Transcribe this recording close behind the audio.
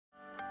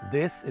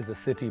This is a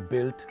city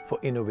built for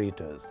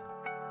innovators,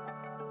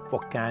 for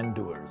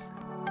can-doers,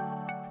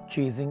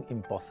 chasing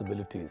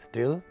impossibilities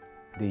till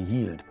they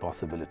yield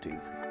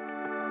possibilities.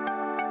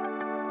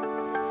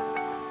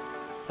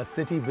 A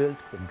city built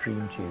for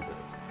dream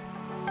chasers,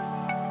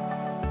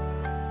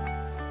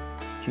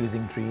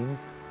 chasing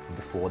dreams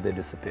before they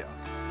disappear.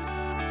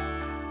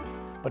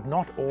 But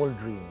not all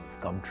dreams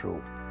come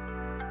true.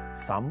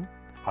 Some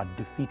are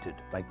defeated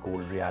by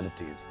cold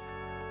realities.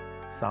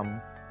 Some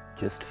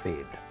just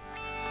fade.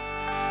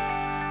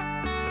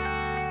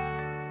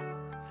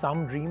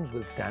 Some dreams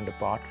will stand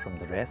apart from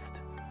the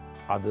rest.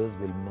 Others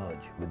will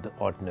merge with the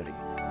ordinary.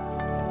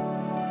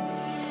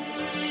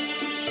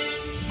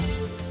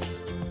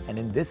 And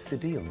in this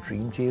city of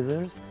dream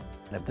chasers,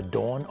 and at the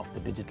dawn of the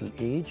digital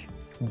age,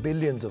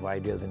 billions of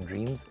ideas and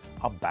dreams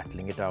are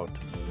battling it out.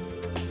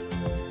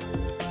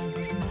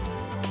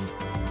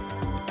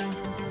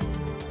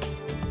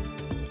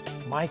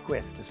 My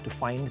quest is to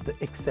find the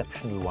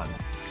exceptional one.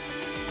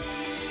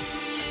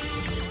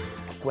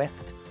 A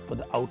quest for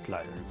the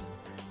outliers.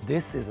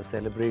 This is a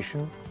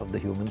celebration of the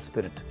human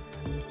spirit.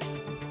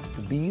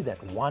 To be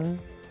that one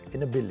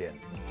in a billion.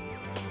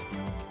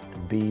 To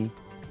be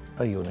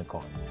a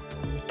unicorn.